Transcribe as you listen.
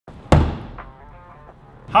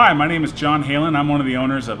Hi, my name is John Halen. I'm one of the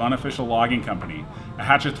owners of Unofficial Logging Company, a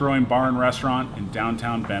hatchet-throwing bar and restaurant in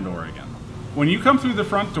downtown Bend, Oregon. When you come through the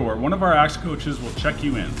front door, one of our axe coaches will check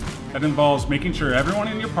you in. That involves making sure everyone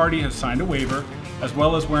in your party has signed a waiver, as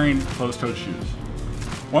well as wearing closed-toed shoes.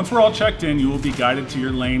 Once we're all checked in, you will be guided to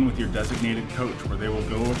your lane with your designated coach, where they will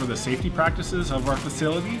go over the safety practices of our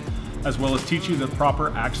facility, as well as teach you the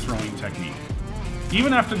proper axe throwing technique.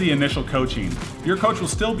 Even after the initial coaching, your coach will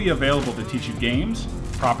still be available to teach you games,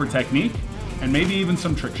 proper technique, and maybe even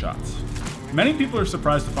some trick shots. Many people are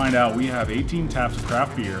surprised to find out we have 18 taps of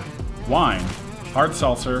craft beer, wine, hard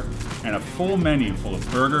seltzer, and a full menu full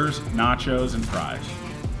of burgers, nachos, and fries.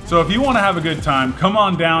 So if you want to have a good time, come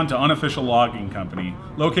on down to Unofficial Logging Company,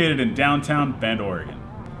 located in downtown Bend, Oregon.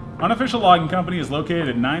 Unofficial Logging Company is located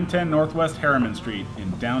at 910 Northwest Harriman Street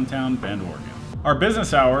in downtown Bend, Oregon. Our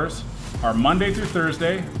business hours are Monday through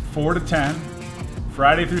Thursday, 4 to 10,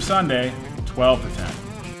 Friday through Sunday, 12 to 10.